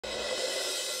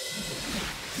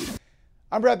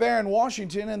I'm Brett Barron in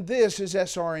Washington, and this is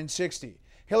SRN 60.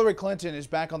 Hillary Clinton is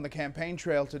back on the campaign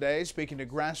trail today, speaking to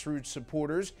grassroots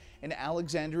supporters in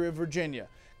Alexandria, Virginia.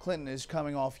 Clinton is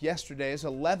coming off yesterday's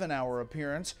 11-hour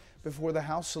appearance before the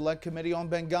House Select Committee on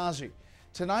Benghazi.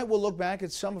 Tonight we'll look back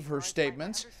at some of her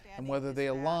statements and whether they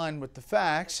align with the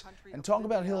facts, and talk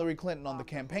about Hillary Clinton on the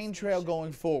campaign trail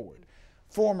going forward.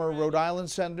 Former Rhode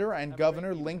Island Senator and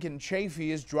Governor Lincoln Chafee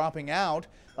is dropping out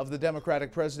of the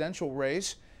Democratic presidential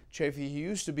race. Chafee, who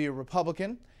used to be a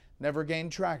Republican, never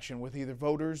gained traction with either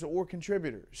voters or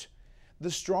contributors.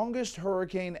 The strongest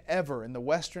hurricane ever in the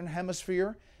Western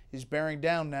Hemisphere is bearing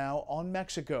down now on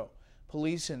Mexico.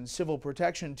 Police and civil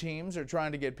protection teams are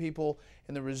trying to get people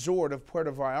in the resort of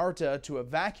Puerto Vallarta to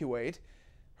evacuate.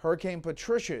 Hurricane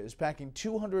Patricia is packing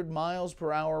 200 miles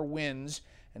per hour winds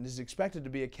and is expected to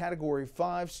be a Category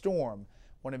 5 storm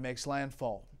when it makes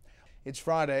landfall. It's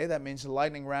Friday. That means the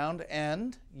lightning round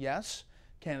and, yes,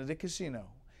 Canada Casino.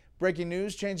 Breaking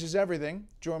news changes everything.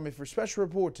 Join me for a special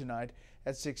report tonight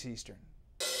at 6 Eastern.